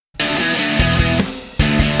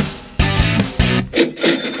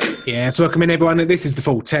Yes, welcome in everyone. This is the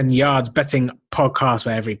Full 10 Yards Betting Podcast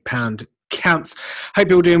where every pound counts. Hope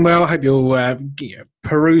you're all doing well. Hope you're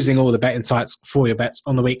perusing all the betting sites for your bets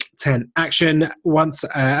on the Week 10 action.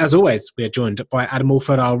 As always, we are joined by Adam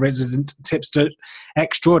Alford, our resident tipster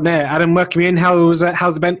extraordinaire. Adam, welcome in. How's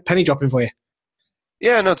the penny dropping for you?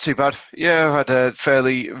 Yeah, not too bad. Yeah, I had a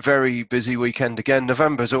very busy weekend again.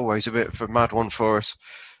 November's always a bit of a mad one for us.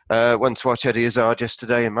 Went to watch Eddie Izzard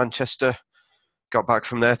yesterday in Manchester. Got back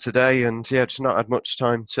from there today, and just not had much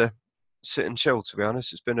time to sit and chill, to be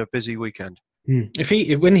honest. It's been a busy weekend. I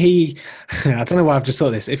don't know why I've just thought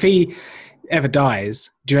this. If he ever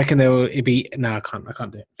dies, do you reckon there will be? No, I can't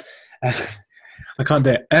do it. I can't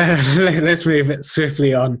do it. Let's move it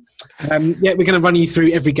swiftly on. We're going to run you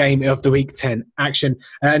through every game of the Week 10 action.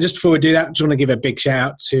 Just before we do that, I just want to give a big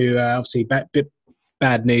shout out to obviously bad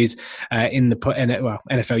news in the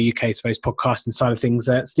NFL UK, I suppose, podcasting side of things.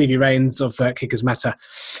 Stevie Rains of Kickers Matter,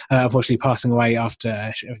 unfortunately passing away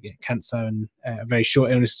after cancer and a very short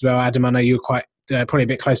illness as well. Adam, I know you're quite probably a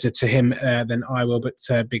bit closer to him than I will, but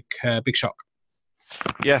big shock.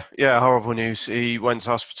 Yeah, horrible news. He went to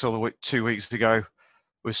hospital 2 weeks ago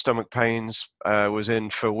with stomach pains, was in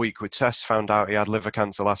for a week with tests, found out he had liver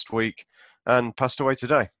cancer last week, and passed away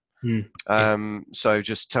today. So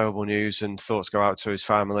just terrible news, and thoughts go out to his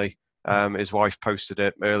family. His wife posted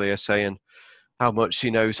it earlier saying how much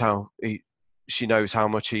she knows how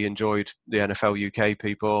much he enjoyed the NFL UK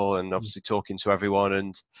people, and obviously talking to everyone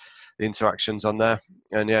and the interactions on there.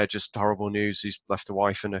 And just horrible news. He's left a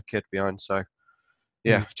wife and a kid behind. So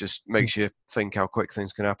just makes you think how quick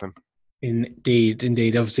things can happen. Indeed.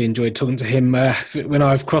 Obviously enjoyed talking to him when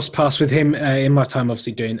I've crossed paths with him in my time,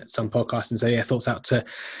 obviously doing some podcasting. So thoughts out to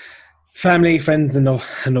family, friends, and all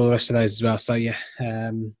the rest of those as well. So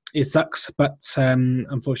it sucks, but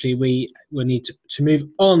unfortunately we will need to move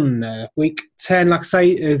on. Week 10, like I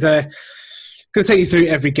say, is going to take you through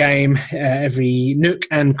every game, every nook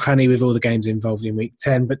and cranny with all the games involved in Week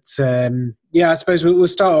 10. But I suppose we'll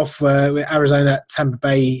start off with Arizona, Tampa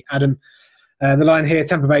Bay. Adam, the line here,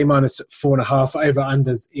 Tampa Bay minus 4.5, over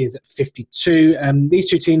unders is 52. These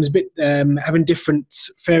two teams a bit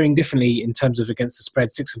faring differently in terms of against the spread.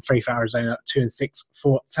 6-3 for Arizona, 2-6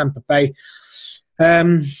 for Tampa Bay. I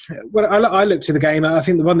looked at the game. I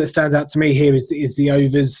think the one that stands out to me here is the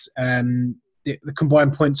overs. The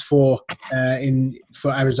combined points for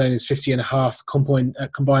Arizona is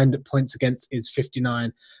 50.5. Combined points against is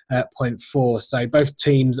 59.4. So both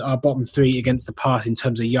teams are bottom three against the pass in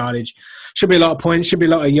terms of yardage. Should be a lot of points. Should be a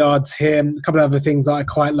lot of yards here. A couple of other things that I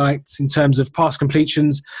quite liked in terms of pass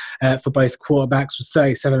completions for both quarterbacks was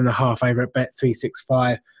 37.5 over at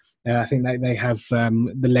Bet365. I think they have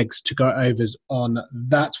the legs to go overs on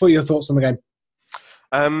that. What are your thoughts on the game?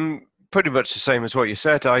 Pretty much the same as what you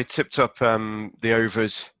said. I tipped up the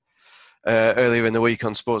overs earlier in the week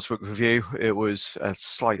on Sportsbook Review. It was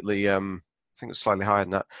slightly higher than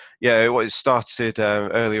that. Yeah, it started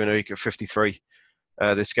earlier in the week at 53.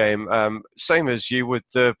 This game, same as you with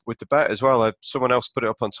the bet as well. Someone else put it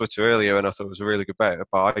up on Twitter earlier, and I thought it was a really good bet.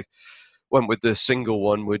 But I went with the single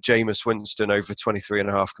one with Jameis Winston over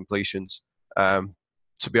 23.5 completions. To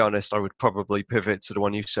be honest, I would probably pivot to the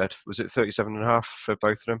one you said. Was it 37.5 for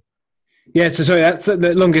both of them? Yeah, sorry, that's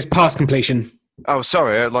the longest pass completion. Oh,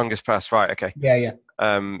 sorry, longest pass, right, okay. Yeah.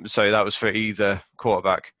 So that was for either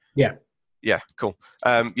quarterback? Yeah. Yeah, cool.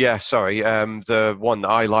 Sorry. The one that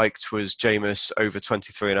I liked was Jameis over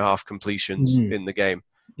 23.5 completions in the game,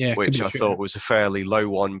 which I thought was a fairly low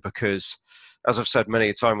one because, as I've said many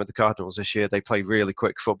a time with the Cardinals this year, they play really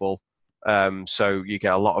quick football. So you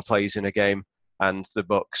get a lot of plays in a game, and the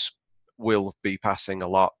Bucs will be passing a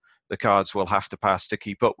lot. The Cards will have to pass to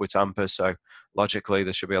keep up with Tampa, so logically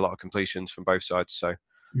there should be a lot of completions from both sides. So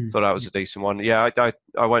thought that was a decent one. Yeah,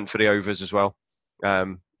 I went for the overs as well.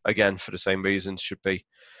 Again, for the same reasons, should be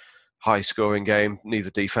high-scoring game.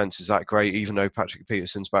 Neither defense is that great, even though Patrick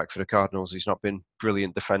Peterson's back for the Cardinals. He's not been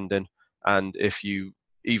brilliant defending, and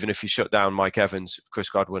even if you shut down Mike Evans, Chris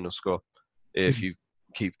Godwin will score. If you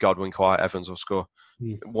keep Godwin quiet, Evans will score.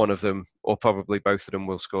 One of them, or probably both of them,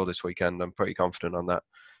 will score this weekend. I'm pretty confident on that.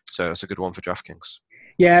 So it's a good one for DraftKings.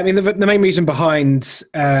 Yeah, I mean, the main reason behind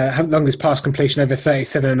longest pass completion over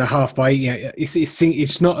 37.5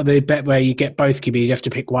 it's not the bet where you get both QBs. You have to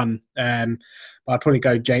pick one. But I'd probably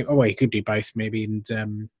go James. Oh, well, you could do both maybe and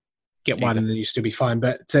get one and then you still be fine.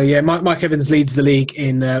 But Mike Evans leads the league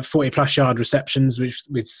in 40-plus yard receptions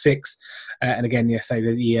with 6. And again, say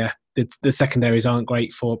that the secondaries aren't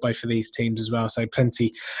great for both of these teams as well. So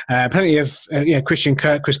plenty of Christian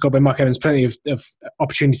Kirk, Chris Godwin, Mike Evans, plenty of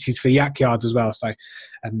opportunities for yak yards as well. So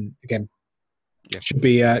again, Should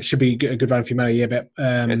be a good run for your money. Yeah, but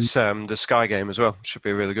it's the Sky game as well. Should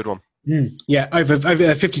be a really good one. Yeah, over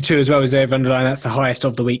 52 as well is over underline. That's the highest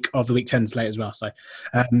of the week 10 slate as well. So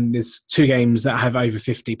there's 2 games that have over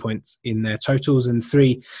 50 points in their totals, and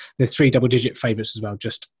there's 3 double-digit favourites as well.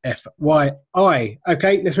 Just FYI.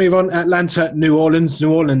 Okay, let's move on. Atlanta, New Orleans.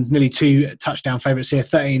 New Orleans nearly 2 touchdown favourites here.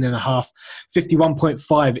 13.5.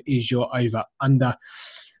 51.5 is your over under.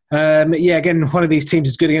 Again, one of these teams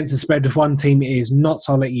is good against the spread. One team is not.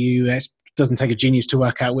 I'll let you. Doesn't take a genius to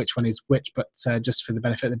work out which one is which, but just for the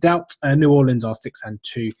benefit of the doubt, New Orleans are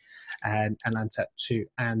 6-2, and Atlanta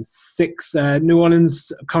 2-6. New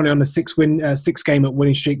Orleans currently on a 6-game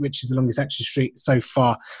winning streak, which is the longest actual streak so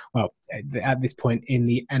far. Well, at this point in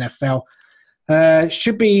the NFL.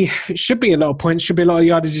 Should be a lot of points. Should be a lot of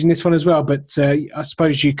yardage in this one as well. But I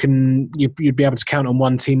suppose you'd be able to count on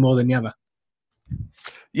one team more than the other.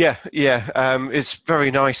 Yeah. It's very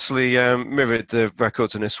nicely mirrored the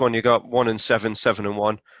records in this one. You got 1-7,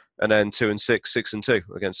 7-1, and then 2-6, 6-2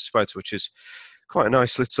 against the spread, which is quite a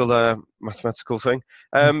nice little mathematical thing.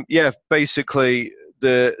 Basically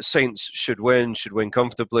the Saints should win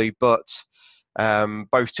comfortably, but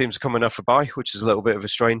both teams are coming off a bye, which is a little bit of a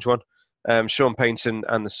strange one. Sean Payton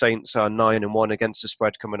and the Saints are 9-1 against the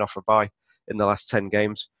spread coming off a bye in the last 10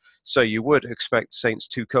 games. So you would expect Saints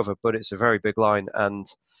to cover, but it's a very big line, and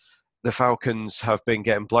the Falcons have been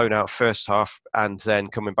getting blown out first half and then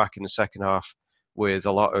coming back in the second half with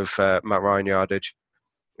a lot of Matt Ryan yardage.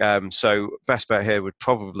 So best bet here would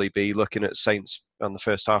probably be looking at Saints on the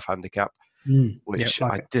first half handicap, which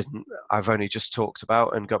I've only just talked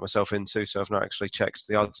about and got myself into, so I've not actually checked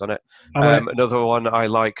the odds on it. Another one I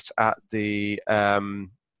liked at the,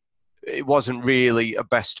 it wasn't really a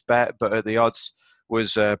best bet, but at the odds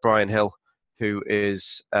was Brian Hill, who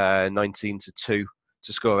is 19-2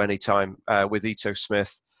 to score any time, with Ito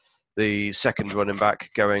Smith, the second running back,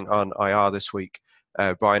 going on IR this week.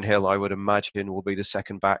 Brian Hill, I would imagine, will be the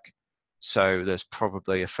second back. So there's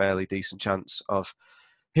probably a fairly decent chance of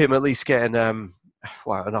him at least getting an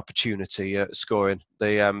opportunity at scoring.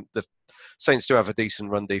 The Saints do have a decent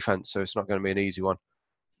run defense, so it's not going to be an easy one.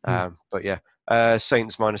 But yeah,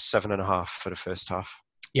 Saints minus 7.5 for the first half.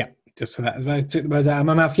 Yeah, just so that as well. Took the words out of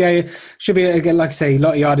my mouth. Yeah, should be, again, like I say, a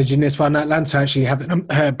lot of yardage in this one. Atlanta actually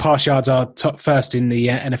have pass yards are top first in the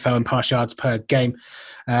NFL in pass yards per game.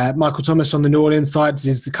 Michael Thomas on the New Orleans side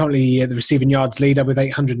is currently the receiving yards leader with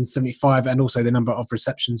 875, and also the number of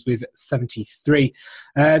receptions with 73.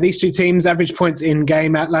 These 2 teams average points in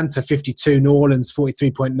game: Atlanta 52, New Orleans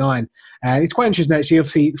 43.9. It's quite interesting actually.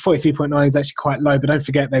 Obviously 43.9 is actually quite low, but don't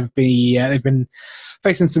forget they've been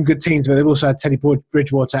facing some good teams, but they've also had Teddy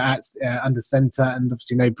Bridgewater at under centre, and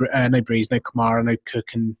obviously no Breeze, no Kamara, no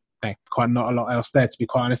Cook, and quite not a lot else there, to be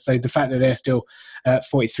quite honest. So the fact that they're still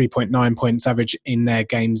 43.9 points average in their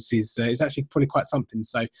games is actually probably quite something.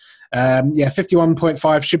 So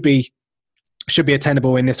 51.5 should be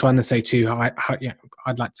attainable in this one. I say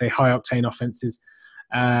I'd like to say high octane offenses.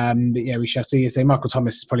 But yeah, we shall see. Say Michael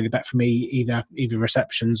Thomas is probably the bet for me, either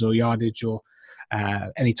receptions or yardage, or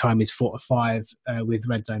any time is 4 to 5 with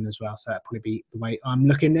red zone as well. So that'd probably be the way I'm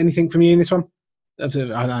looking. Anything from you in this one? I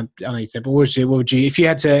know you said, but what would you if you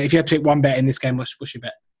had to pick one bet in this game? What's your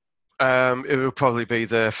bet? It would probably be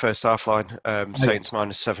the first half line. Saints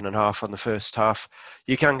minus 7.5 on the first half.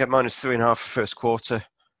 You can get minus 3.5 for first quarter,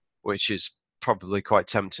 which is probably quite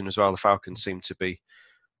tempting as well. The Falcons seem to be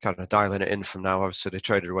kind of dialing it in from now. Obviously, they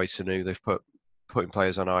traded away Sanu. They've putting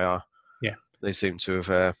players on IR. Yeah, they seem to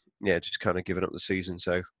have just kind of given up the season.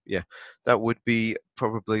 So yeah, that would be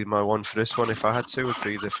probably my one for this one. If I had to, would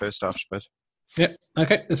be the first half spread. Yeah,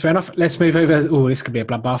 okay, that's fair enough. Let's move over. Oh, this could be a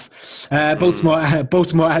bloodbath.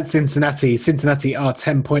 Baltimore at Cincinnati. Cincinnati are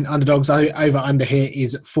 10-point underdogs. Over under here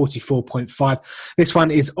is 44.5. This one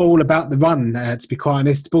is all about the run, to be quite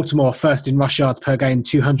honest. Baltimore first in rush yards per game,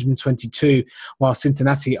 222, while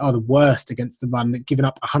Cincinnati are the worst against the run, giving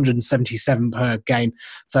up 177 per game.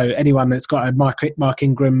 So anyone that's got a Mark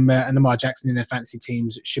Ingram and Lamar Jackson in their fantasy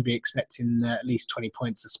teams should be expecting at least 20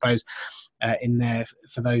 points, I suppose, in there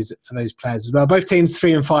for those players as well. Both teams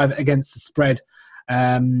 3-5 against the spread.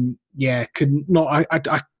 Could not.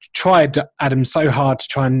 I tried, Adam, so hard to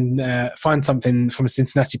try and find something from a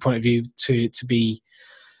Cincinnati point of view to be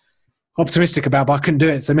optimistic about, but I couldn't do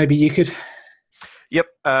it. So maybe you could. Yep.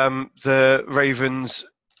 The Ravens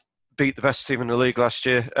beat the best team in the league last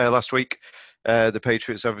week. The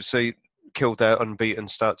Patriots obviously killed their unbeaten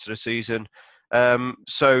start to the season.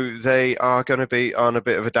 So they are going to be on a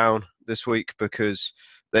bit of a down this week because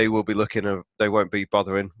they will be they won't be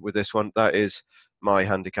bothering with this one. That is my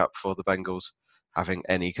handicap for the Bengals. having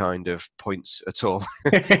any kind of points at all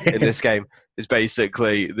in this game. Is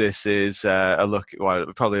basically this is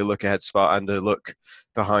probably a look ahead spot and a look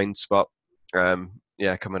behind spot.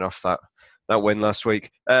 Coming off that win last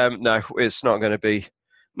week. No, it's not going to be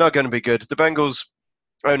good. The Bengals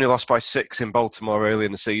only lost by 6 in Baltimore early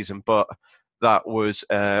in the season, but that was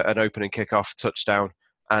an opening kickoff touchdown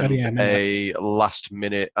and a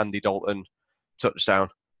last-minute Andy Dalton touchdown.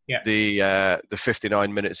 Yeah. The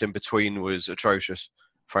 59 minutes in between was atrocious,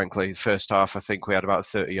 frankly. The first half, I think we had about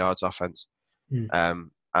 30 yards offense. And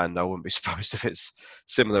I wouldn't be surprised if it's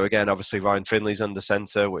similar again. Obviously, Ryan Finley's under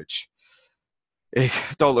center, which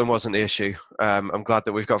Dalton wasn't the issue. I'm glad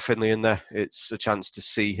that we've got Finley in there. It's a chance to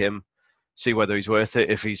see whether he's worth it.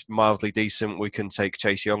 If he's mildly decent, we can take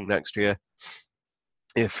Chase Young next year.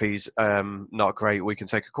 If he's not great, we can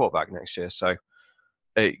take a quarterback next year. So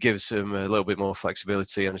it gives him a little bit more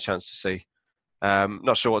flexibility and a chance to see.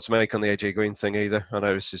 Not sure what to make on the AJ Green thing either. I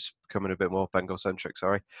know this is becoming a bit more Bengal-centric,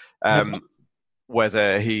 sorry.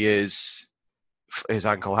 Whether his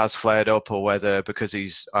ankle has flared up or whether because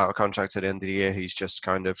he's out of contract at the end of the year, he's just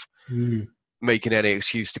kind of making any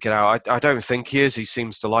excuse to get out. I don't think he is. He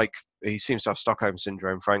seems to have Stockholm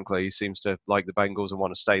syndrome, frankly. He seems to like the Bengals and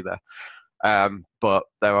want to stay there. But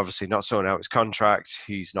they're obviously not sorting out his contract.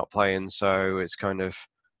 He's not playing, so it's kind of a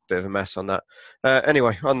bit of a mess on that.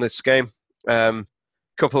 Anyway, on this game,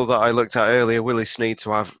 couple that I looked at earlier, Willie Snead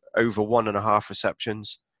to have over 1.5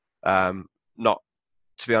 receptions.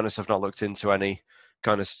 To be honest, I've not looked into any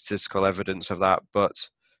kind of statistical evidence of that, but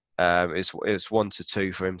it's 1 to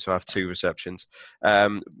 2 for him to have 2 receptions.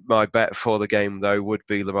 My bet for the game, though, would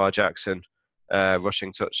be Lamar Jackson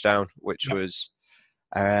rushing touchdown, which was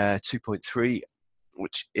 2.3,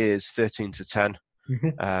 which is 13 to 10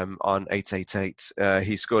 on 888.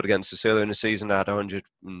 He scored against us earlier in the season, had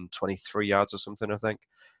 123 yards or something, I think.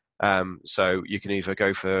 So you can either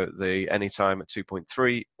go for the anytime at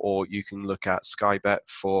 2.3, or you can look at Sky Bet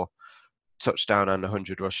for touchdown and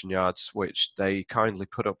 100 rushing yards, which they kindly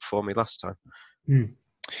put up for me last time.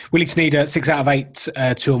 Willie Snead, 6 out of 8,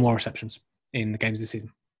 2 or more receptions in the games this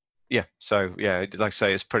season. Yeah, so like I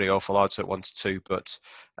say, it's pretty awful odds at 1 to 2, but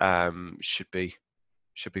should be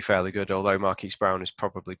fairly good. Although Marquise Brown is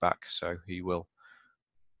probably back, so he will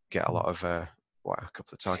get a lot of a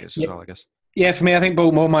couple of targets as well, I guess. Yeah, for me, I think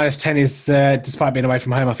Baltimore -10 is, despite being away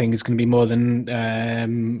from home, I think is going to be more than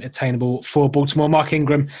attainable for Baltimore. Mark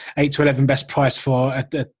Ingram, 8 to 11, best price for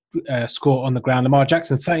a score on the ground. Lamar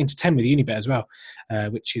Jackson, 13 to 10 with Unibet as well,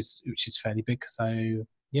 which is fairly big. So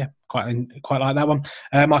yeah, quite like that one.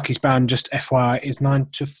 Marquise Brown, just FYI, is 9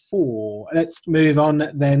 to 4. Let's move on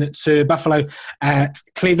then to Buffalo at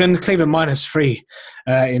Cleveland. Cleveland -3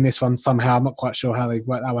 in this one somehow. I'm not quite sure how they've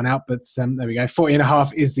worked that one out, but there we go.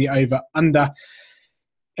 40.5 is the over/under.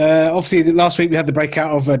 Obviously, last week we had the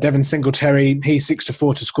breakout of Devin Singletary. He's 6 to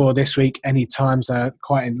 4 to score this week anytime, so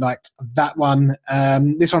quite liked that one.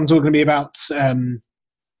 This one's all going to be about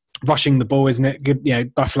rushing the ball, isn't it?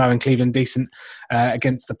 Good, Buffalo and Cleveland decent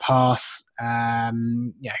against the pass.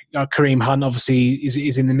 Kareem Hunt obviously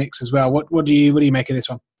is in the mix as well. What do you make of this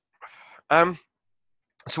one?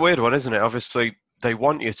 It's a weird one, isn't it? Obviously, they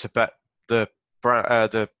want you to bet the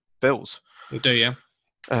Bills. They do, yeah.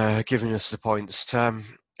 Giving us the points, and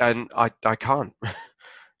I can't.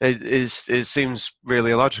 It seems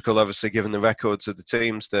really illogical, obviously, given the records of the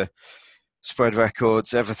teams, the spread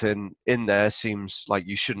records, everything in there seems like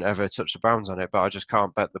you shouldn't ever touch the Browns on it, but I just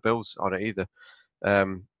can't bet the Bills on it either.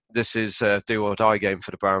 This is a do or die game for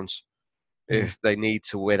the Browns. If they need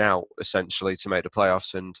to win out, essentially, to make the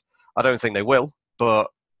playoffs, and I don't think they will, but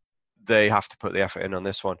they have to put the effort in on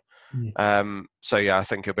this one. So yeah, I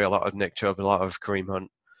think it'll be a lot of Nick Chubb, a lot of Kareem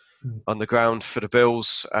Hunt on the ground for the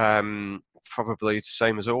Bills. Probably the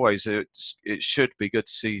same as always. It should be good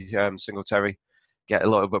to see Singletary get a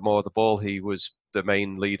little bit more of the ball. He was the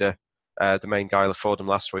main leader, the main guy for them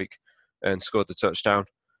last week, and scored the touchdown.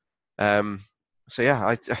 So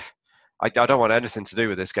yeah, I don't want anything to do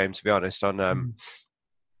with this game, to be honest. On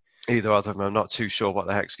either of them, I'm not too sure what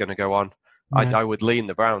the heck's going to go on. Yeah. I would lean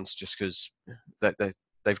the Browns just because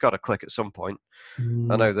they've got to click at some point.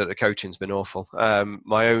 I know that the coaching's been awful.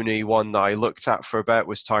 My only one that I looked at for a bet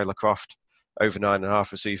was Tyler Kroft, over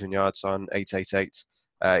 9.5 receiving yards on 888.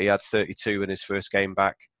 He had 32 in his first game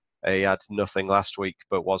back. He had nothing last week,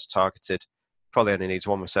 but was targeted. Probably only needs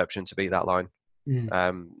 1 reception to beat that line.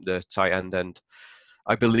 The tight end, and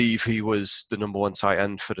I believe he was the number 1 tight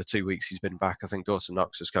end for the 2 weeks he's been back. I think Dawson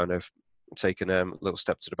Knox has kind of taken a little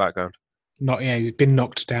step to the background. He's been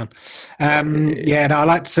knocked down. I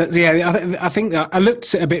think I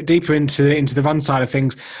looked a bit deeper into the run side of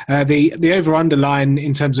things. The over-under line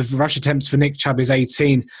in terms of rush attempts for Nick Chubb is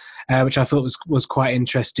 18. Which I thought was quite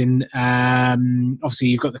interesting. Obviously,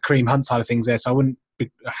 you've got the Kareem Hunt side of things there, so I wouldn't.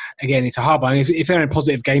 Again, it's a hard one. If they're in a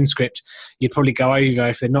positive game script, you'd probably go over.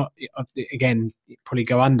 If they're not, again, you'd probably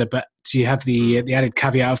go under. But you have the added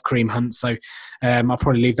caveat of Kareem Hunt, so I'll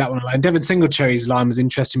probably leave that one alone. Devin Singletary's line was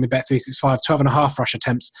interesting with Bet365, 12.5 rush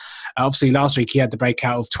attempts. Obviously, last week he had the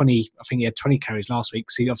breakout of 20. I think he had 20 carries last week,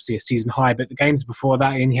 so obviously a season high. But the games before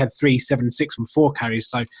that, he had 3, 7, 6, and 4 carries.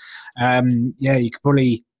 So, you could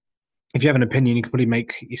probably. If you have an opinion, you can probably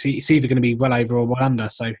it's either going to be well over or well under.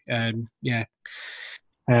 So, pay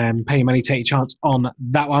your money, take your chance on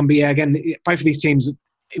that one. But again, both of these teams'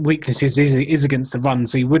 weaknesses is against the run.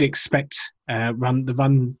 So you would expect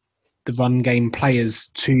the run game players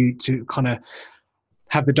to kind of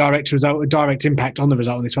have the direct impact on the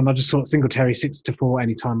result on this one. I just thought Singletary 6-4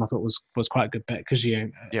 anytime I thought was quite a good bet because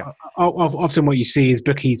often what you see is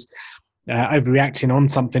bookies overreacting on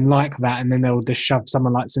something like that, and then they'll just shove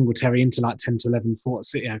someone like Singletary into like 10-11,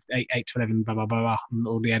 8-11, blah blah blah, and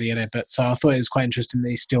all the yada. But so I thought it was quite interesting that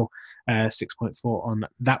he's still 6.4 on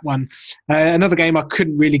that one. Another game I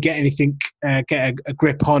couldn't really get a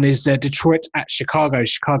grip on is Detroit at Chicago.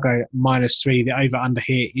 Chicago -3. The over under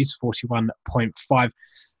here is 41.5.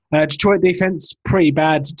 Detroit defense pretty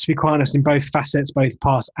bad, to be quite honest, in both facets, both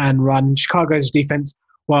pass and run. Chicago's defense,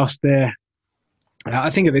 whilst they're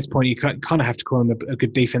I think at this point you kind of have to call them a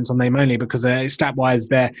good defense on name only because stat-wise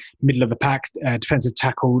they're middle of the pack. Defensive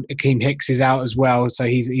tackle Akeem Hicks is out as well, so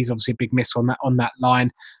he's obviously a big miss on that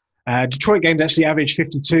line. Detroit games actually averaged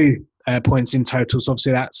 52 points in total, so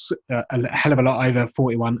obviously that's a hell of a lot over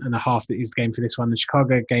 41.5 that is the game for this one. The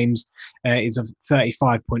Chicago games is of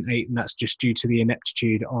 35.8, and that's just due to the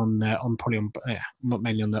ineptitude mainly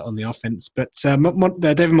on the offense. But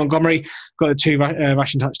David Montgomery got the 2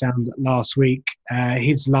 rushing touchdowns last week.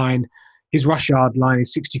 His rush yard line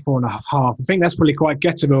is 64.5. I think that's probably quite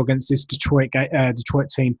gettable against this Detroit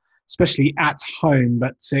team, especially at home.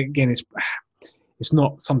 But again, it's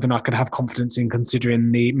not something I could have confidence in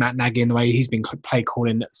considering the Matt Nagy and the way he's been play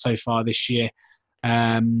calling so far this year.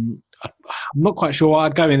 I'm not quite sure what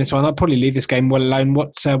I'd go in this one. I'd probably leave this game well alone.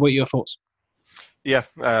 What are your thoughts? Yeah,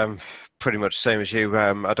 pretty much the same as you.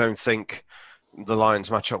 I don't think the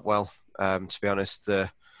Lions match up well, to be honest.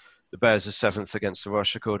 The Bears are 7th against the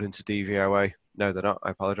rush according to DVOA. No, they're not.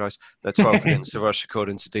 I apologise. They're 12th against the rush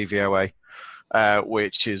according to DVOA,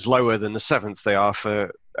 which is lower than the 7th they are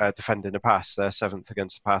for defending a pass. They're 7th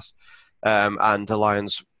against the pass. And the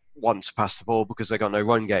Lions want to pass the ball because they got no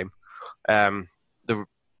run game. The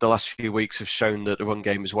last few weeks have shown that the run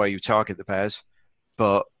game is where you target the Bears.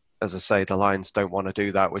 But as I say, the Lions don't want to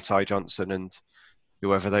do that with Ty Johnson and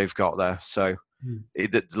whoever they've got there. So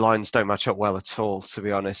the Lions don't match up well at all, to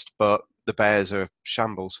be honest. But the Bears are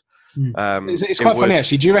shambles. It's quite funny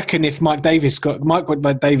actually. Do you reckon if Mike Davis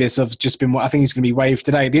have just been, I think he's going to be waived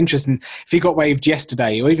today. It'd be interesting if he got waived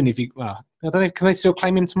yesterday, or even if he, I don't know, can they still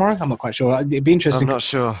claim him tomorrow? I'm not quite sure. It'd be interesting. I'm not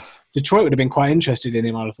sure. Detroit would have been quite interested in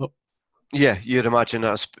him, I'd have thought. Yeah, you'd imagine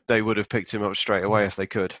they would have picked him up straight away if they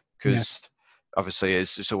could, because obviously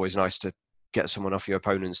it's always nice to get someone off your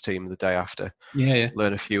opponent's team the day after.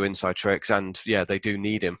 Learn a few inside tricks, and they do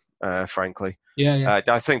need him, frankly.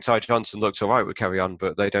 I think Ty Johnson looks all right with carry on,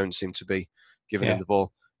 but they don't seem to be giving him the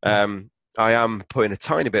ball. I am putting a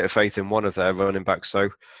tiny bit of faith in one of their running backs,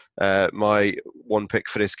 though. My one pick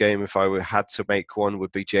for this game, if I had to make one,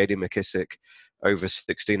 would be J.D. McKissick over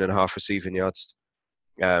 16.5 receiving yards.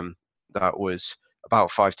 That was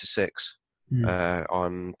about 5 to 6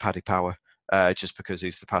 on Paddy Power, just because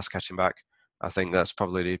he's the pass catching back. I think that's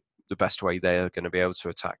probably the best way they're going to be able to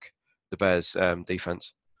attack the Bears'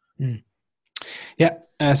 defense.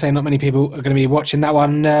 So not many people are going to be watching that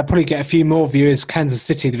one. Probably get a few more viewers. Kansas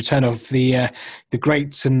City, the return of the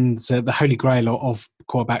greats and the holy grail of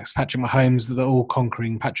quarterbacks, Patrick Mahomes, the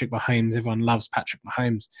all-conquering Patrick Mahomes. Everyone loves Patrick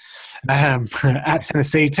Mahomes. At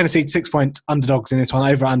Tennessee 6-point underdogs in this one.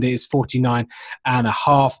 Over under is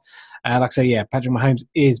 49.5. Like I say, Patrick Mahomes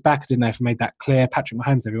is back. I didn't know if I made that clear. Patrick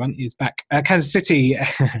Mahomes, everyone, is back. Kansas City,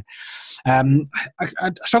 I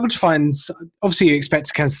struggled to find... Obviously, you expect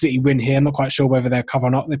a Kansas City win here. I'm not quite sure whether they'll cover or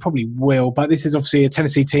not. They probably will, but this is obviously a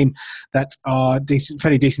Tennessee team that are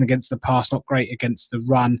fairly decent against the pass, not great against the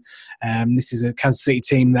run. This is a Kansas City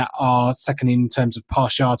team that are second in terms of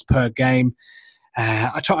pass yards per game.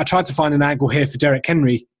 I tried to find an angle here for Derrick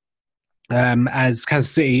Henry, as Kansas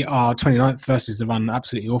City are 29th versus the run,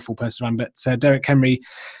 absolutely awful versus the run. But Derrick Henry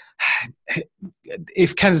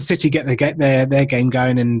if Kansas City get their game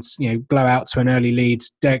going and blow out to an early lead,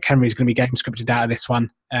 Derrick Henry is going to be game scripted out of this one.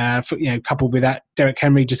 Coupled with that, Derrick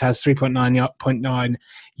Henry just has 3.9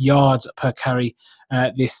 yards per carry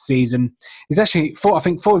this season. He's actually four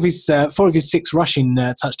of his 6 rushing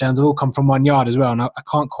touchdowns have all come from 1 yard as well. And I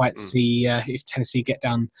can't quite see if Tennessee get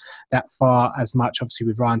down that far as much. Obviously,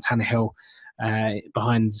 with Ryan Tannehill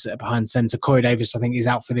behind centre. Corey Davis, I think, is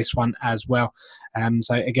out for this one as well.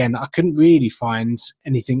 So again, I couldn't really find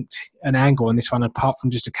an angle on this one apart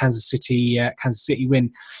from just a Kansas City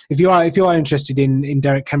win. If you are interested in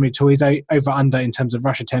Derrick Henry at all, his over under in terms of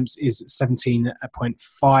rush attempts is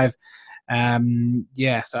 17.5.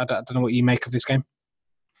 So I don't know what you make of this game.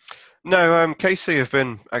 No, KC have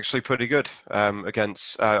been actually pretty good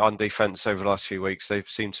against on defense over the last few weeks. They've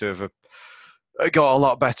seemed to have got a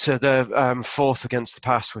lot better. They're 4th against the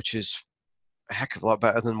pass, which is a heck of a lot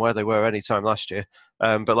better than where they were any time last year.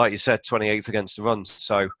 But like you said, 28th against the run.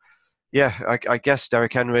 So, yeah, I guess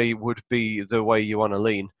Derrick Henry would be the way you want to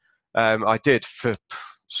lean. I did, for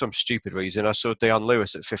some stupid reason, I saw Deion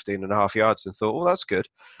Lewis at 15.5 yards and thought, well, that's good.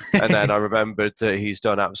 And then I remembered that he's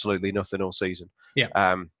done absolutely nothing all season.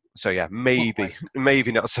 Yeah. So, yeah,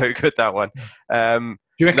 maybe not so good, that one. Do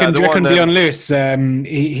you reckon Deion Lewis,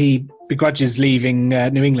 he begrudges leaving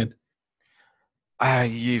New England?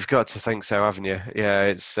 You've got to think so, haven't you? Yeah,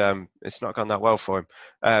 it's not gone that well for him.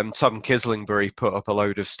 Tom Kislingbury put up a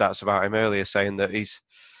load of stats about him earlier, saying that he's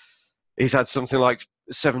had something like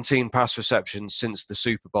 17 pass receptions since the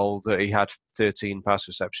Super Bowl that he had 13 pass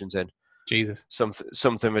receptions in. Jesus.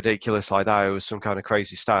 Something ridiculous like that. It was some kind of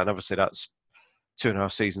crazy stat, and obviously that's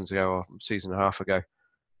 2.5 seasons ago or season and a half ago.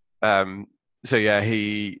 So yeah,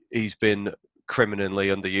 he's been criminally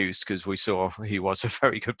underused because we saw he was a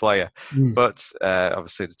very good player, but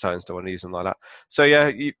obviously the Titans don't want to use him like that. So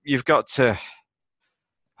yeah, you've got to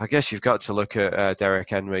look at Derrick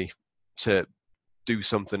Henry to do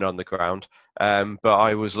something on the ground. But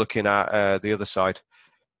I was looking at the other side.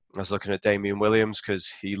 I was looking at Damian Williams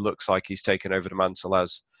because he looks like he's taken over the mantle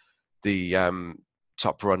as the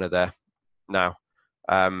top runner there now.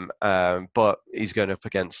 But he's going up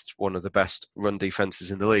against one of the best run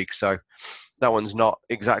defenses in the league. So that one's not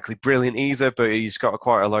exactly brilliant either, but he's got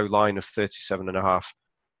quite a low line of 37.5.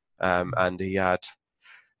 And he had,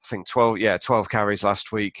 I think, 12 carries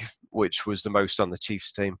last week, which was the most on the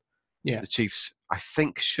Chiefs team. Yeah. The Chiefs, I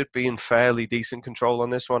think, should be in fairly decent control on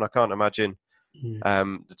this one. I can't imagine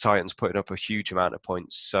the Titans putting up a huge amount of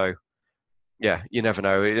points. So, yeah, you never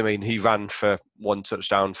know. I mean, he ran for 1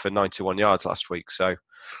 touchdown for 91 yards last week. So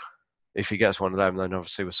if he gets one of them, then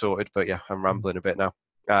obviously we're sorted. But yeah, I'm rambling a bit now.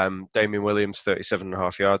 Damian Williams,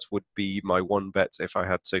 37.5 yards would be my one bet if I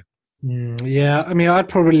had to. Yeah, I mean, I'd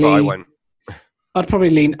probably lean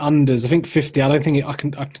unders. I think 50. I don't think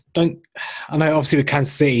I know obviously with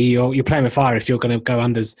Kansas City, you're playing with fire if you're going to go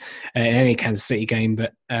unders in any Kansas City game.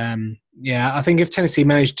 But yeah, I think if Tennessee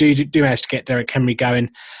manage to get Derrick Henry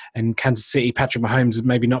going and Kansas City, Patrick Mahomes would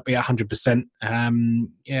maybe not be 100%.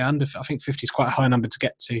 Under, I think 50 is quite a high number to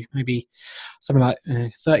get to. Maybe something like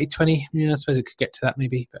 30, 20. Yeah, I suppose it could get to that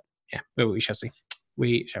maybe. But yeah, we shall see.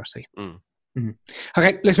 We shall see.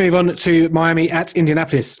 Okay, let's move on to Miami at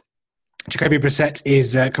Indianapolis. Jacoby Brissett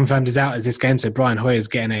is confirmed is out as this game, so Brian Hoyer is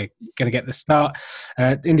going to get the start.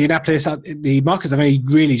 Indianapolis, the markets have only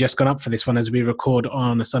really just gone up for this one as we record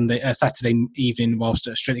on a Saturday evening whilst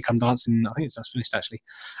Strictly Come Dancing. I think it's just finished actually.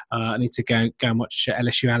 I need to go and watch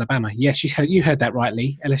LSU Alabama. Yes, you heard that right,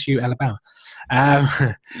 Lee. LSU Alabama.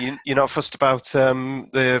 You're not fussed about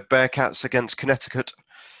the Bearcats against Connecticut?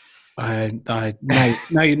 Now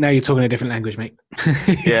you're talking a different language, mate.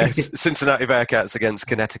 Yes, Cincinnati Bearcats against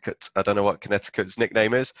Connecticut. I don't know what Connecticut's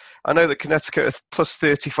nickname is. I know that Connecticut are plus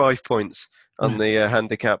 35 points on the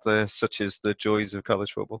handicap there, such as the joys of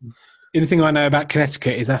college football. The only thing I know about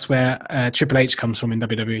Connecticut is that's where Triple H comes from in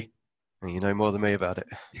WWE. You know more than me about it.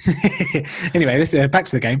 Anyway, back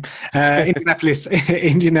to the game. Indianapolis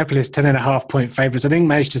 10.5 point favourites. I didn't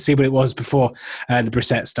manage to see what it was before the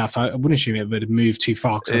Brissett stuff. I wouldn't assume it would have moved too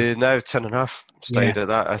far. No, 10.5. Stayed at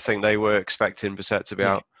that. I think they were expecting Brissett to be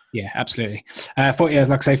out. Yeah, absolutely.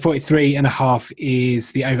 43.5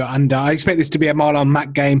 is the over-under. I expect this to be a Marlon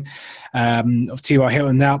Mack game of T.Y.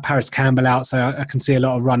 Hilton out, Paris Campbell out, so I can see a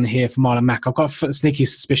lot of run here for Marlon Mack. I've got a sneaky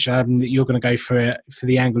suspicion that you're going to go for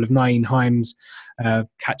the angle of Nyheim Hines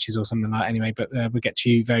catches or something like that anyway, but we'll get to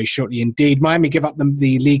you very shortly indeed. Miami give up them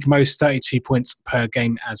the league most 32 points per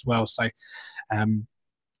game as well, so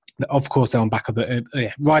of course, they're on back of the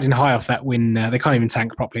riding high off that win. They can't even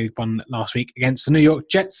tank properly. They won last week against the New York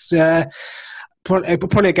Jets.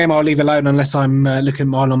 Probably a game I'll leave alone unless I'm looking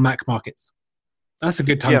at Marlon Mack markets. That's a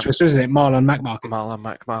good tongue twister, isn't it? Marlon Mac Markets. Marlon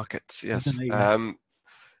Mac Markets, yes.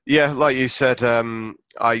 Yeah, like you said,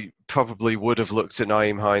 I probably would have looked at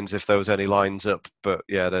Nyheim Hines if there was any lines up, but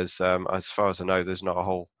yeah, there's as far as I know, there's not a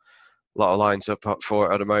whole lot of lines up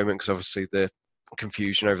for it at the moment because obviously the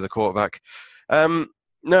confusion over the quarterback.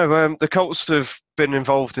 The Colts have been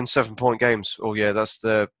involved in 7-point games all year. That's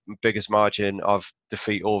the biggest margin of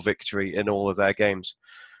defeat or victory in all of their games.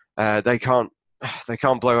 They can't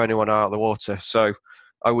blow anyone out of the water, so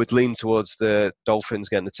I would lean towards the Dolphins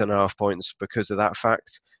getting the 10.5 points because of that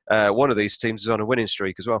fact. One of these teams is on a winning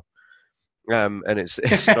streak as well, and it's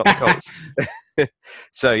not the Colts.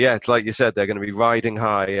 So yeah, like you said, they're going to be riding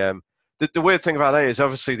high. The weird thing about that is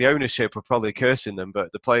obviously the ownership were probably cursing them,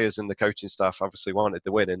 but the players and the coaching staff obviously wanted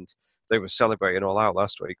to win, and they were celebrating all out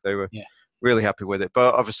last week. They were really happy with it.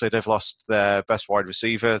 But obviously they've lost their best wide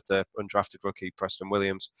receiver, the undrafted rookie Preston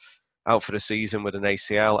Williams, out for the season with an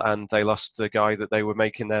ACL, and they lost the guy that they were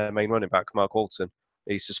making their main running back, Mark Walton.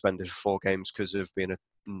 He's suspended for 4 games because of being a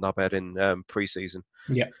knobhead in pre-season.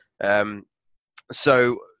 Yeah.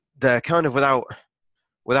 So they're kind of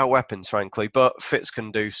without weapons, frankly, but Fitz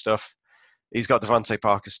can do stuff. He's got Devontae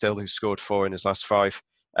Parker still, who's scored 4 in his last 5.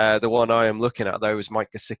 The one I am looking at, though, is Mike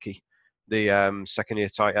Gesicki, the second-year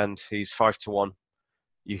tight end. He's 5-1.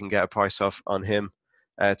 You can get a price off on him.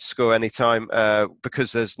 To score any time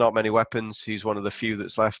because there's not many weapons. He's one of the few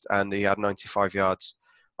that's left, and he had 95 yards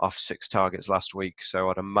off 6 targets last week. So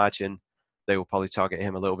I'd imagine they will probably target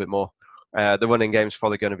him a little bit more. The running game's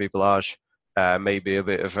probably going to be Ballage, maybe a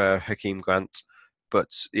bit of Hakeem Grant, but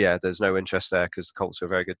yeah, there's no interest there because the Colts are a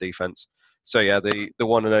very good defense. So yeah, the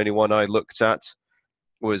one and only one I looked at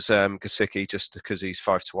was Gesicki, just because he's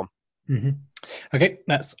 5-1. Mm-hmm. Okay,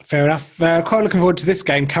 that's fair enough. Quite looking forward to this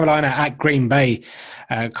game. Carolina at Green Bay.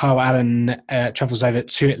 Kyle Allen travels over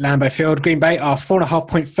to Lambeau Field. Green Bay are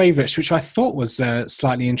 4.5-point favourites, which I thought was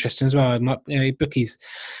slightly interesting as well. Bookies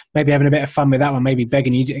maybe having a bit of fun with that one, maybe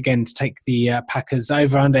begging you again to take the Packers.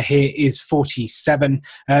 Over under here is 47.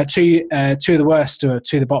 Two of the worst, or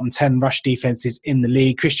two of the bottom 10 rush defences in the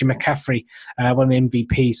league. Christian McCaffrey, one of the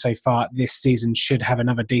MVPs so far this season, should have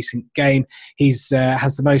another decent game. He's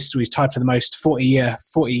has the most. He's tied for the most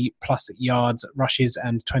 40 plus yards rushes,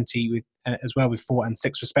 and 20 with as well, with 4 and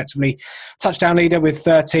 6 respectively. Touchdown leader with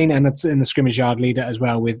 13, and that's in the scrimmage yard leader as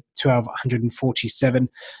well with 1,247.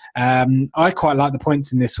 I quite like the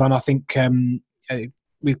points in this one. I think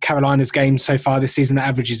with Carolina's games so far this season, the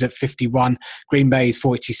average is at 51. Green Bay is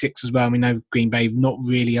 46 as well. We know Green Bay not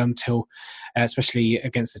really until, especially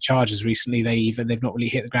against the Chargers recently, they've not really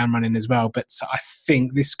hit the ground running as well. But I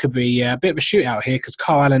think this could be a bit of a shootout here because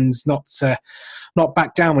Kyle Allen's not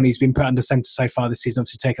back down when he's been put under centre so far this season,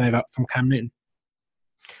 obviously taken over from Cam Newton.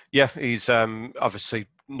 Yeah, he's obviously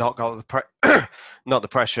not got the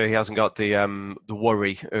pressure. He hasn't got the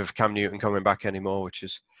worry of Cam Newton coming back anymore, which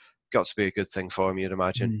has got to be a good thing for him, you'd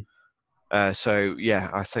imagine. So yeah,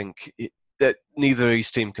 I think that neither of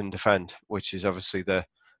these teams can defend, which is obviously the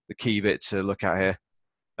key bit to look at here.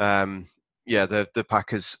 The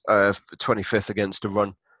Packers are 25th against the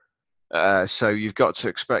run. So you've got to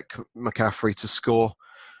expect McCaffrey to score.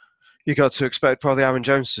 You've got to expect probably Aaron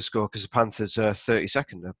Jones to score because the Panthers are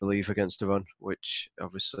 32nd, I believe, against the run, which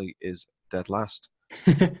obviously is dead last.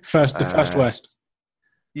 The first worst.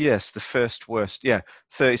 Yes, the first worst. Yeah,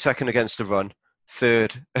 32nd against the run,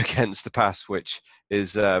 3rd against the pass, which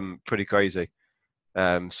is pretty crazy.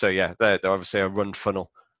 So yeah, they're obviously a run funnel.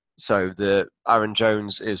 So the Aaron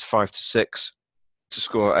Jones is 5-6 to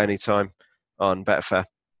score at any time on Betfair.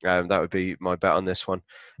 That would be my bet on this one.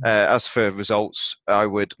 As for results, I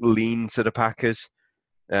would lean to the Packers.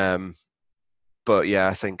 But yeah,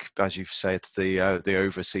 I think, as you've said, the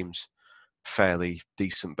over seems fairly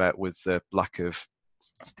decent bet with the lack of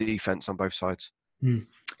defense on both sides.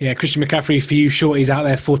 Yeah, Christian McCaffrey, for you shorties out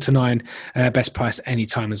there, 4-9, best price any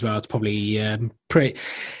time as well. It's probably pretty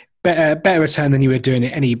better return than you were doing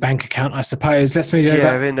at any bank account, I suppose. Let's move over.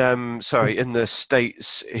 Yeah, in the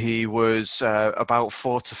States, he was about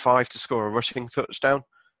 4 to 5 to score a rushing touchdown.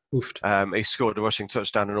 He scored a rushing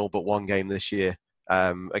touchdown in all but one game this year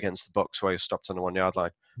against the Bucs, where he was stopped on the 1 yard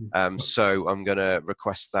line. So I'm going to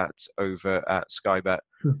request that over at Sky Bet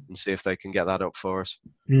and see if they can get that up for us.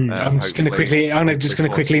 I'm just going to quickly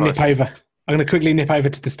nip over. I'm going to quickly nip over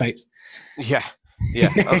to the States. Yeah,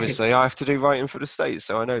 obviously I have to do writing for the States,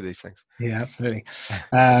 so I know these things. Yeah, absolutely.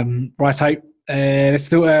 Righto. Let's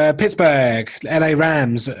do Pittsburgh. LA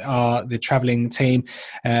Rams are the travelling team.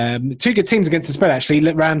 Two good teams against the spread,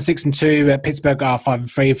 actually. Rams 6-2. Pittsburgh are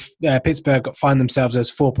 5-3. Pittsburgh find themselves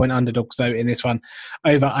as 4-point underdogs, though, in this one.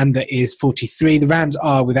 Over under is 43. The Rams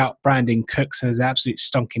are without Brandon Cooks, so there's an absolute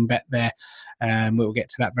stonking bet there We'll get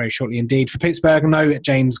to that very shortly indeed. For Pittsburgh, no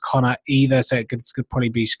James Conner either, so it's going to probably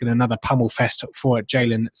be another pummel fest for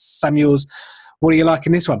Jaylen Samuels. What do you like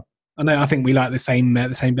in this one? I think we like the same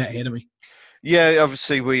bet here, don't we? Yeah,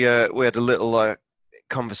 obviously we had a little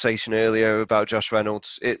conversation earlier about Josh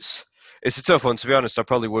Reynolds. It's a tough one, to be honest. I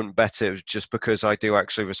probably wouldn't bet it just because I do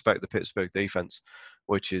actually respect the Pittsburgh defense,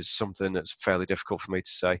 which is something that's fairly difficult for me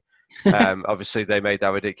to say. Obviously, they made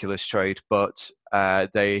that ridiculous trade, but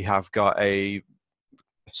they have got a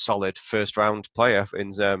solid first-round player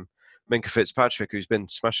in Minkah Fitzpatrick, who's been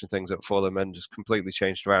smashing things up for them and just completely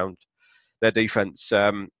changed around their defense.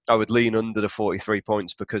 I would lean under the 43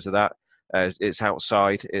 points because of that. It's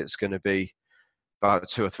outside. It's going to be about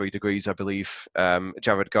 2 or 3 degrees, I believe.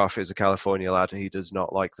 Jared Goff is a California lad. He does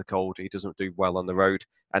not like the cold. He doesn't do well on the road,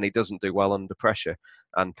 and he doesn't do well under pressure.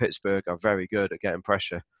 And Pittsburgh are very good at getting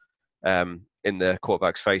pressure in the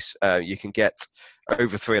quarterback's face. You can get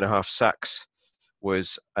over 3.5 sacks.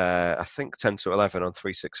 Was I think 10 to 11 on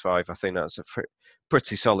 365. I think that's a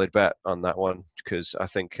pretty solid bet on that one because I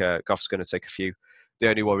think Goff's going to take a few. The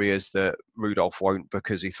only worry is that Rudolph won't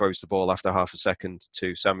because he throws the ball after half a second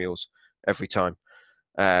to Samuels every time.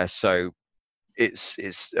 So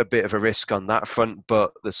it's a bit of a risk on that front,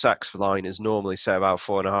 but the sacks line is normally set about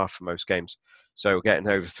 4.5 for most games. So getting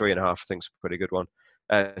over 3.5 I think is a pretty good one.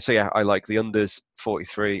 So yeah, I like the unders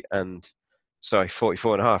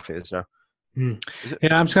 44.5 it is now.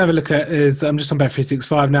 Yeah, I'm just going to have a look at. I'm just on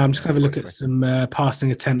Bet365 now. I'm just going to have a look at some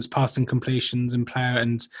passing attempts, passing completions, and player.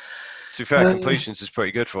 And to be fair, completions is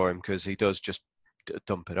pretty good for him because he does just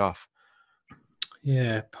dump it off.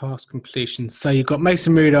 Yeah, pass completions. So you've got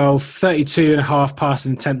Mason Rudolph, 32.5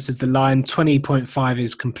 passing attempts is the line, 20.5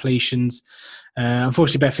 is completions.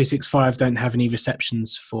 Unfortunately, Bet365 don't have any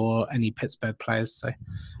receptions for any Pittsburgh players, so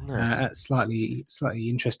that's slightly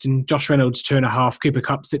interesting. Josh Reynolds 2.5, Cooper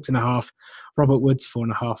Kupp 6.5, Robert Woods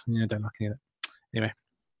 4.5. Yeah, I don't like any of that. Anyway,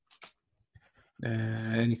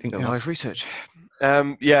 anything else? Live research.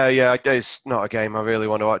 Yeah. It's not a game I really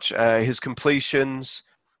want to watch. His completions: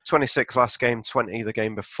 26 last game, 20 the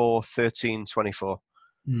game before, 13, 24.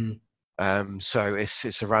 So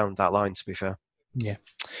it's around that line, to be fair. Yeah.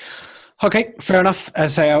 Okay, fair enough.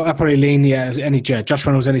 So I'll probably lean, Josh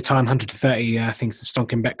Reynolds anytime, 130, I think it's a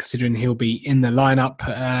stonking bet considering he'll be in the lineup.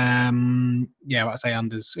 I'd say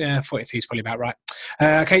unders. Yeah, 43 is probably about right.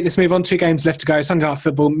 Okay, let's move on. 2 games left to go. Sunday Night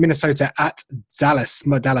Football, Minnesota at Dallas.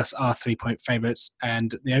 Dallas are 3-point favourites,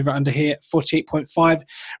 and the over-under here, 48.5.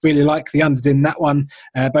 Really like the unders in that one.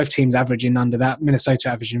 Both teams averaging under that. Minnesota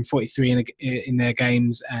averaging 43 in their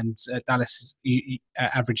games, and Dallas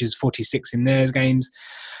averages 46 in their games.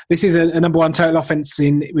 This is a number 1 total offense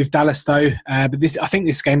with Dallas, though. But I think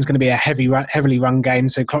this game's going to be a heavily run game,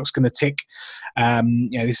 so clock's going to tick.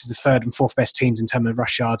 This is the 3rd and 4th best teams in terms of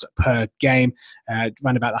rush yards per game.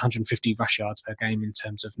 Around about 150 rush yards per game in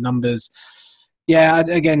terms of numbers. Yeah,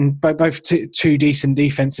 again, both two decent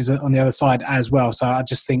defenses on the other side as well. So I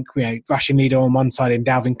just think, rushing leader on one side in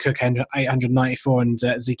Dalvin Cook, 894, and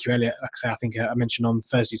Ezekiel Elliott, like I say, I think I mentioned on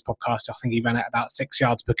Thursday's podcast, I think he ran at about 6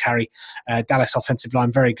 yards per carry. Dallas offensive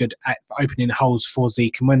line, very good at opening holes for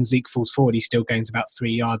Zeke. And when Zeke falls forward, he still gains about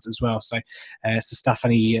 3 yards as well. So it's the stuff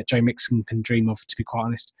only Joe Mixon can dream of, to be quite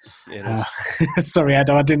honest. Sorry,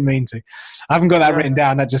 Adam, I didn't mean to. I haven't got that written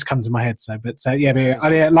down. That just comes to my head. I like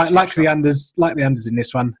the unders. Like the unders in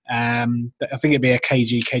this one. I think it'd be a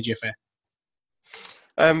KG affair.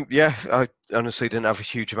 I honestly didn't have a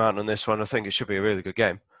huge amount on this one. I think it should be a really good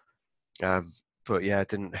game. But yeah,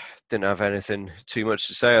 didn't have anything too much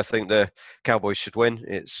to say. I think the Cowboys should win.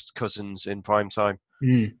 It's Cousins in prime time.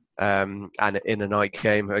 And in a night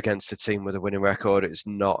game against a team with a winning record, it's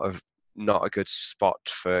not a good spot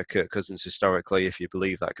for Kirk Cousins historically, if you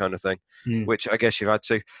believe that kind of thing, which I guess you've had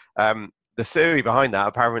to. The theory behind that,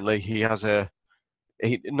 apparently he has not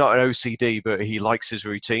an OCD, but he likes his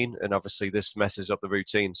routine, and obviously this messes up the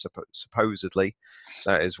routine, supposedly.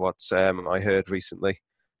 That is what I heard recently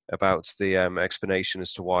about the explanation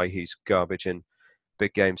as to why he's garbage in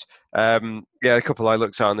big games. A couple I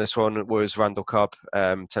looked at on this one was Randall Cobb,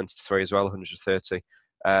 10-3 as well, 130.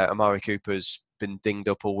 Amari Cooper's been dinged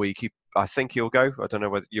up all week. I think he'll go. I don't know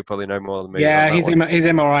whether you probably know more than me. Yeah, his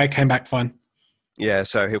MRI came back fine. Yeah,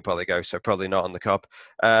 so he'll probably go. So probably not on the Cobb.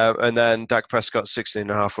 And then Dak Prescott,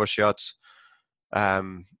 16.5 rush yards.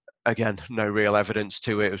 Again, no real evidence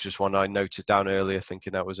to it. It was just one I noted down earlier,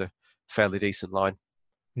 thinking that was a fairly decent line.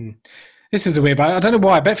 This is a weird one. I don't know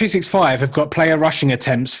why. Bet365 have got player rushing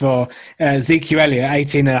attempts for Ezekiel Elliott,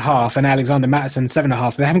 18.5, and Alexander Mattison,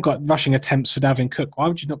 7.5. They haven't got rushing attempts for Dalvin Cook. Why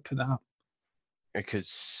would you not put that up?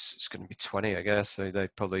 Because it's going to be 20, I guess. So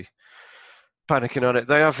they're probably panicking on it.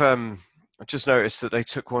 They have I just noticed that they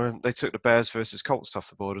took the Bears versus Colts off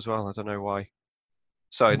the board as well. I don't know why.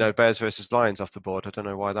 Sorry, no, Bears versus Lions off the board. I don't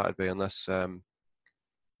know why that would be, unless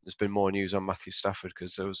there's been more news on Matthew Stafford,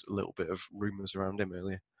 because there was a little bit of rumours around him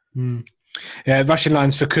earlier. Yeah, rushing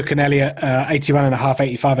lines for Cook and Elliott, 81.5,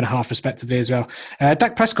 85.5 respectively as well.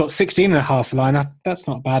 Dak Prescott, 16.5 line. That's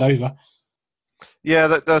not bad over. Yeah,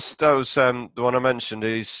 that was the one I mentioned.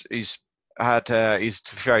 He's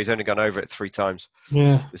only gone over it 3 times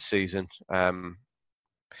this season.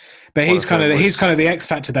 But he's kind of the X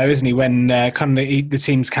factor, though, isn't he? When the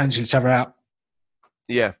teams cancel each other out.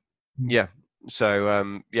 Yeah.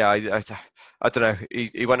 So I don't know.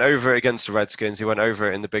 He went over it against the Redskins. He went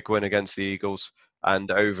over it in the big win against the Eagles,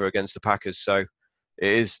 and over against the Packers. So it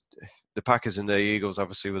is the Packers and the Eagles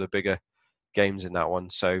obviously were the bigger games in that one.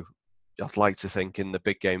 So I'd like to think in the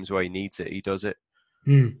big games where he needs it, he does it.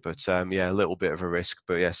 But a little bit of a risk.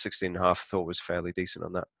 But 16.5 I thought was fairly decent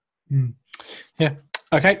on that. Yeah.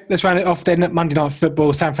 Okay, let's round it off then. Monday Night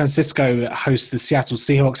Football, San Francisco hosts the Seattle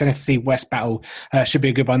Seahawks. NFC West battle should be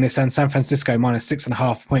a good one this end. San Francisco minus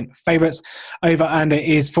 6.5 point favourites. Over under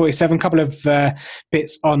is 47. Couple of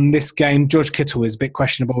bits on this game. George Kittle is a bit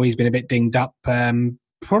questionable. He's been a bit dinged up.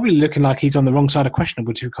 Probably looking like he's on the wrong side of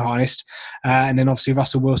questionable, to be quite honest. And then obviously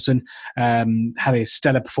Russell Wilson had a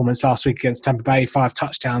stellar performance last week against Tampa Bay, 5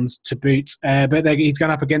 touchdowns to boot. But he's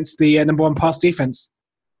going up against the number 1 pass defense.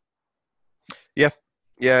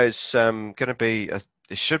 Yeah, it's going to be. It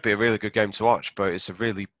should be a really good game to watch, but it's a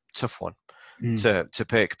really tough one to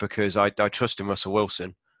pick, because I trust in Russell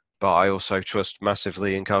Wilson, but I also trust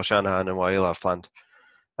massively in Kyle Shanahan and what he'll have planned.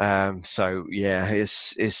 It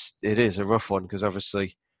is a rough one, because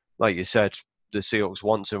obviously, like you said, the Seahawks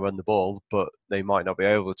want to run the ball, but they might not be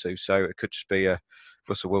able to. So it could just be a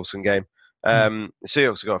Russell Wilson game. The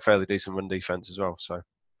Seahawks have got a fairly decent run defense as well, so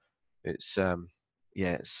it's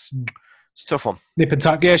it's a tough one. Nip and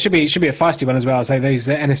tuck. Yeah, it should be a feisty one as well. I'd say those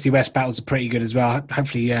NFC West battles are pretty good as well.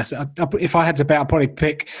 Hopefully, yes. If I had to bet, I'd probably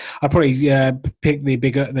pick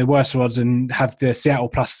the worse odds and have the Seattle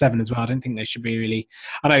 +7 as well. I don't think they should be really.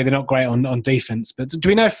 I know they're not great on defense, but do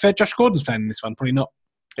we know if Josh Gordon's playing in this one? Probably not.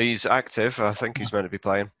 He's active. I think he's meant to be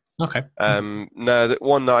playing. Okay. No, the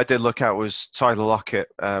one that I did look at was Tyler Lockett,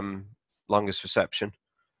 longest reception,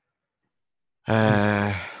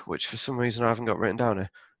 which for some reason I haven't got written down here.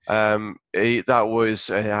 It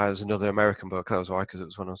has another American book. That was why, because it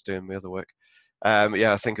was when I was doing my other work.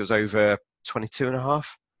 I think it was over 22.5.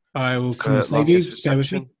 I will come and save you. Stay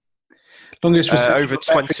with me. Longest reception over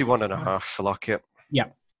 21.5 for Lockett. Yeah.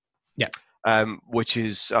 Which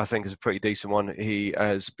is, I think, is a pretty decent one. He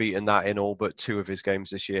has beaten that in all but 2 of his games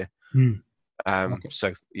this year.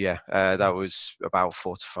 That was about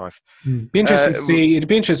 4 to 5. Be interesting to see. It'd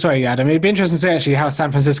be interesting. Sorry, Adam. It'd be interesting to see actually how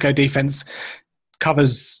San Francisco defense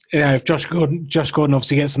covers. If Josh Gordon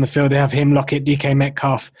obviously gets on the field, they have him, Lockett, DK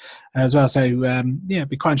Metcalf as well. So it'd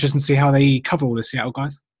be quite interesting to see how they cover all the Seattle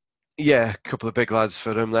guys. Yeah, a couple of big lads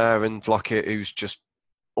for them there, and Lockett, who's just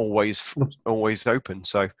always open.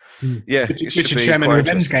 So Richard Sherman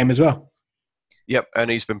revenge game as well. Yep,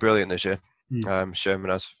 and he's been brilliant this year.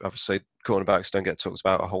 Sherman has, obviously, cornerbacks don't get talked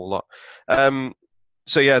about a whole lot.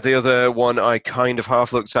 The other one I kind of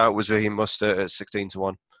half looked at was Raheem Mostert at 16 to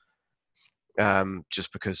 1.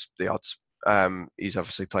 Just because the odds. He's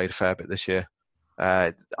obviously played a fair bit this year.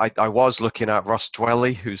 I was looking at Ross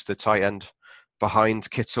Dwelley, who's the tight end behind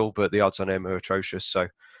Kittle, but the odds on him are atrocious. So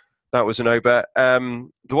that was a no bet. The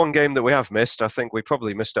one game that we have missed, I think we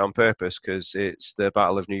probably missed it on purpose, because it's the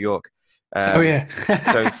Battle of New York. Don't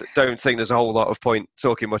think there's a whole lot of point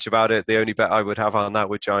talking much about it. The only bet I would have on that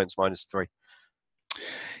would Giants -3.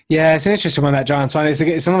 Yeah, it's an interesting one, that Giants one.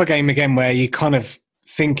 It's another game again where you kind of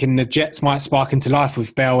thinking the Jets might spark into life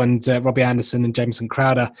with Bell and Robbie Anderson and Jameson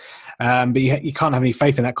Crowder, but you can't have any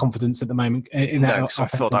faith in that confidence at the moment. I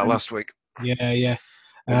thought that last week. Yeah.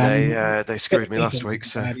 They screwed me last week.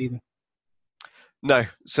 So no,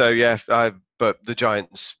 but the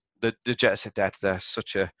Giants, the Jets are dead. They're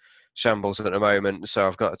such a shambles at the moment, so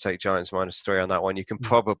I've got to take Giants -3 on that one. You can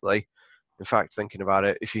probably, in fact, thinking about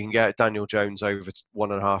it, if you can get Daniel Jones over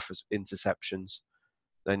 1.5 interceptions,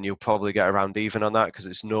 then you'll probably get around even on that, because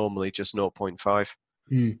it's normally just 0.5.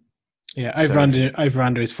 Yeah,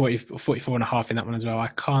 over-under is 44.5 in that one as well. I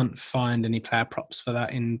can't find any player props for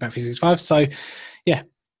that in Bet365. So, yeah,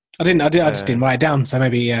 I just didn't write it down. So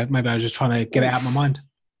maybe I was just trying to get it out of my mind.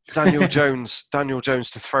 Daniel Jones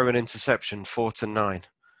to throw an interception, 4 to 9.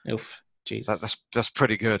 Oof, Jesus. That's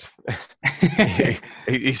pretty good.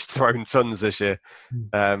 He's thrown tons this year.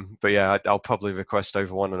 But yeah, I'll probably request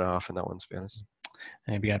over 1.5 in that one, to be honest.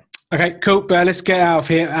 There we go. Okay, cool. Let's get out of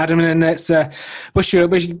here, Adam, and let's. What's your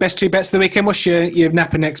best 2 bets of the weekend? What's your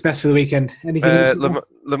Napa next best for the weekend? Anything?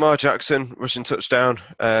 Lamar Jackson rushing touchdown,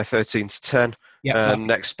 13-10. Yep,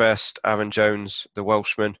 next best, Aaron Jones, the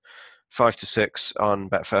Welshman, 5-6 on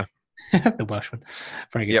Betfair. The Welshman,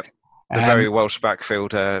 very good. Yep, the very Welsh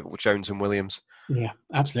backfield, Jones and Williams. Yeah,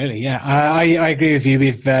 absolutely. Yeah, I agree with you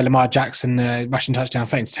with Lamar Jackson rushing touchdown.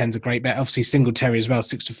 13-10 is a great bet. Obviously, Singletary as well,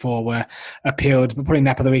 6-4 were appealed. But probably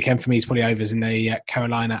Napa of the weekend for me is probably overs in the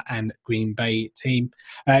Carolina and Green Bay game.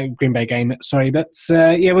 Sorry, but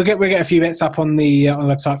we'll get a few bets up on the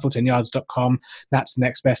website 410yards.com. That's the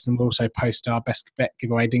next best, and we'll also post our best bet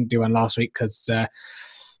giveaway. Didn't do one last week because.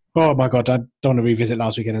 Oh my God, I don't want to revisit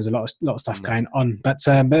last weekend. There's a lot of stuff going on. But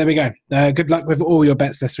there we go. Good luck with all your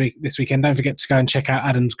bets this weekend. Don't forget to go and check out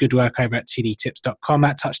Adam's good work over at tdtips.com,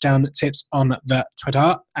 at Touchdown Tips on the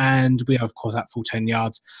Twitter. And we are, of course, at Full 10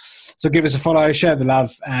 Yards. So give us a follow, share the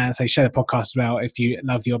love, and share the podcast as well if you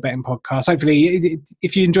love your betting podcast. Hopefully,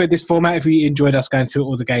 if you enjoyed this format, if you enjoyed us going through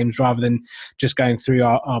all the games rather than just going through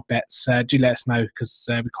our bets, do let us know, because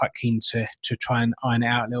we're quite keen to try and iron it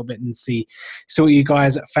out a little bit and see what you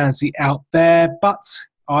guys fancy out there. But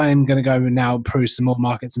I'm going to go now peruse some more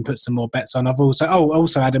markets and put some more bets on. I've also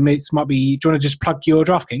Adam, do you want to just plug your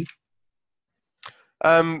DraftKings?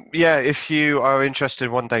 If you are interested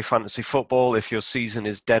in one-day fantasy football, if your season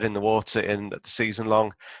is dead in the water in the season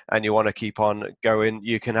long and you want to keep on going,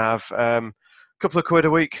 you can have a couple of quid a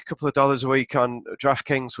week, a couple of dollars a week on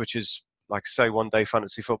DraftKings, which is, like I say, one-day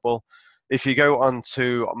fantasy football. If you go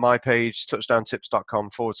onto my page,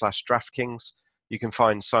 touchdowntipscom/DraftKings, you can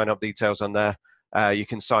find sign-up details on there. You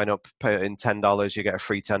can sign up, pay in $10. You get a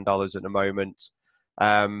free $10 at the moment.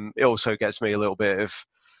 It also gets me a little bit of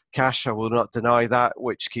cash, I will not deny that,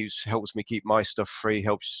 which helps me keep my stuff free,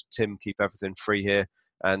 helps Tim keep everything free here,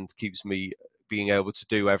 and keeps me being able to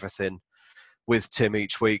do everything with Tim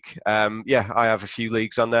each week. I have a few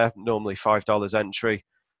leagues on there, normally $5 entry,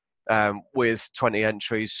 with 20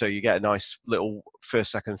 entries, so you get a nice little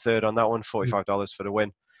first, second, third on that one, $45 for the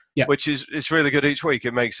win. Yeah. Which is really good each week.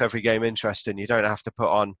 It makes every game interesting. You don't have to put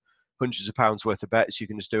on hundreds of pounds worth of bets. You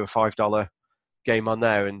can just do a $5 game on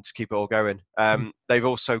there and keep it all going. They've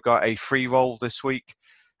also got a free roll this week,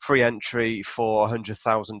 free entry for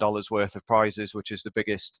 $100,000 worth of prizes, which is the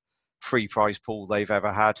biggest free prize pool they've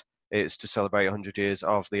ever had. It's to celebrate 100 years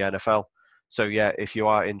of the NFL. So yeah, if you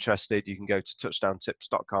are interested, you can go to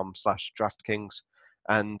touchdowntips.com/DraftKings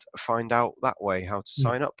and find out that way how to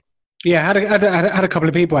sign up. Yeah, I had a couple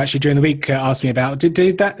of people actually during the week ask me about.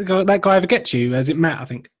 Did that guy ever get you? Is it Matt? I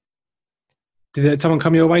think. Did someone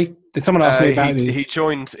come your way? Did someone ask me about he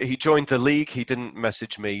joined the league. He didn't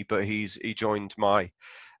message me, but he joined my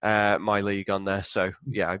league on there. So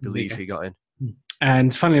yeah, I believe he got in.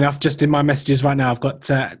 And funnily enough, just in my messages right now, I've got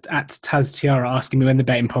at Taz Tiara asking me when the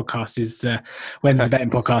betting podcast is. When's the betting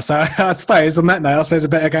podcast? So I suppose on that note, I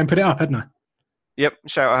better go and put it up, hadn't I? Yep,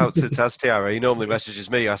 shout out to Taz Tiara. He normally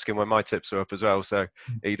messages me asking when my tips are up as well, so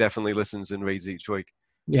he definitely listens and reads each week.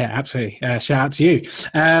 Yeah, absolutely. Shout out to you.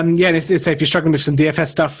 If you're struggling with some DFS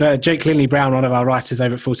stuff, Jake Linley-Brown, one of our writers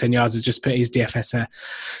over at Full 10 Yards, has just put his DFS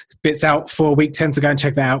bits out for week 10, so go and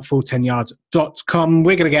check that out, full10yards.com.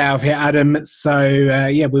 We're going to get out of here, Adam. So,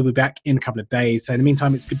 we'll be back in a couple of days. So in the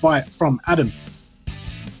meantime, it's goodbye from Adam.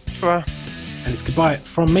 Bye. And it's goodbye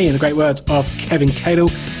from me in the great words of Kevin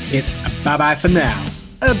Cadle. It's bye-bye for now.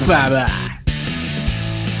 Bye-bye.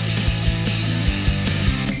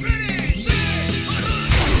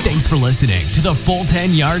 Thanks for listening to the Full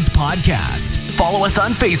 10 Yards podcast. Follow us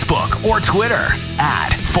on Facebook or Twitter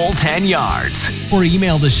at Full 10 Yards. Or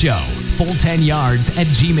email the show,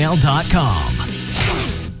 full10yards@gmail.com.